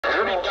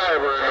Dirty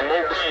Diver in the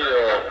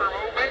Mobile.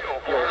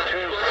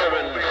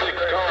 276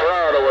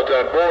 Colorado with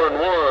that boring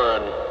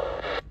one.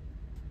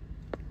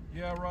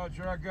 Yeah,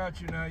 Roger, I got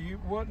you now.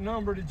 What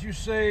number did you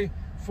say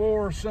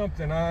for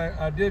something?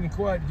 I didn't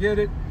quite get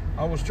it.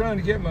 I was trying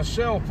to get my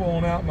cell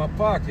phone out of my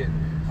pocket.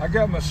 I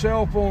got my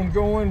cell phone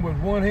going with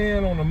one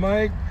hand on the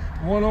mic,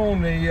 one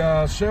on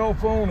the cell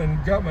phone,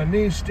 and got my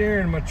knee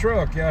steering my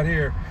truck out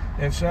here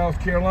in South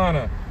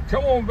Carolina.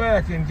 Come on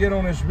back and get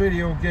on this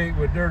video gate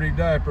with Dirty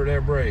Diaper there,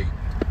 Bray.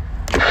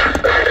 Dirty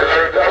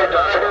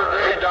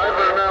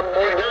Diver in that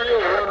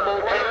Mobile, one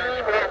more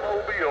time.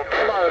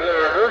 Come on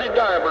there, Dirty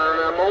Diver in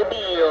that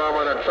Mobile. I'm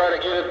going to try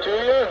to get it to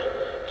you.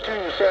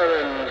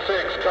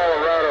 276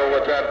 Colorado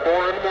with that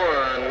boring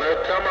one.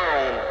 Let's come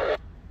on.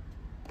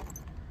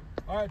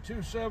 All right,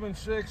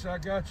 276, I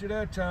got you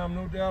that time,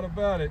 no doubt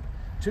about it.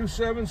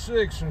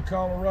 276 in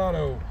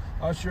Colorado.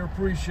 I sure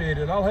appreciate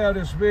it. I'll have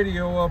this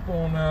video up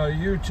on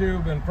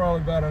YouTube in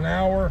probably about an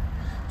hour.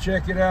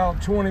 Check it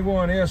out,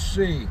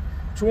 21SC.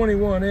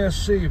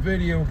 21SC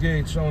Video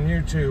Gates on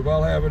YouTube.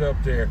 I'll have it up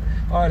there.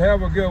 All right,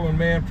 have a good one,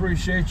 man.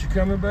 Appreciate you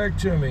coming back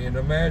to me in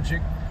the Magic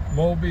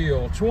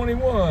Mobile.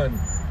 21,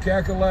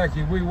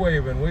 Kakalaki, we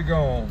waving, we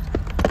gone.